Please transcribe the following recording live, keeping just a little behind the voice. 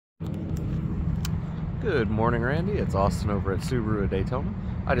Good morning, Randy. It's Austin over at Subaru of Daytona.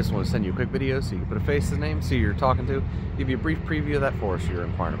 I just want to send you a quick video so you can put a face to the name, see who you're talking to, give you a brief preview of that Forester you're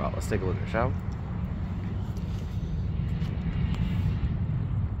inquiring about. Let's take a look at it, shall we?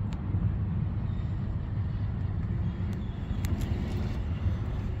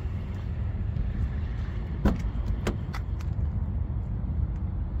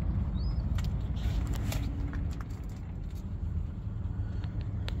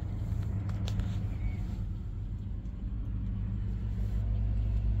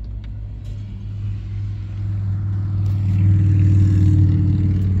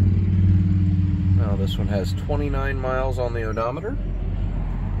 This one has 29 miles on the odometer.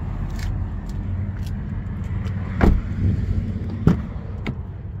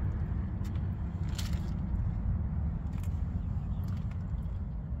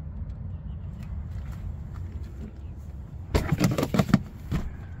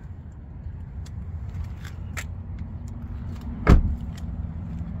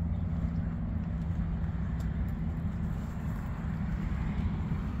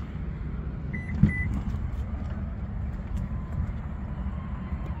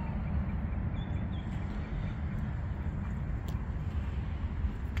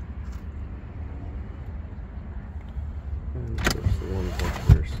 And there's the one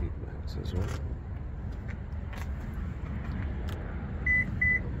with rear seat backs as well.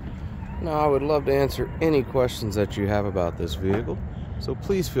 Now, I would love to answer any questions that you have about this vehicle, so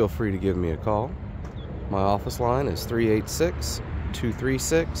please feel free to give me a call. My office line is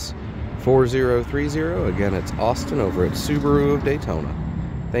 386-236-4030. Again, it's Austin over at Subaru of Daytona.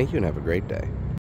 Thank you and have a great day.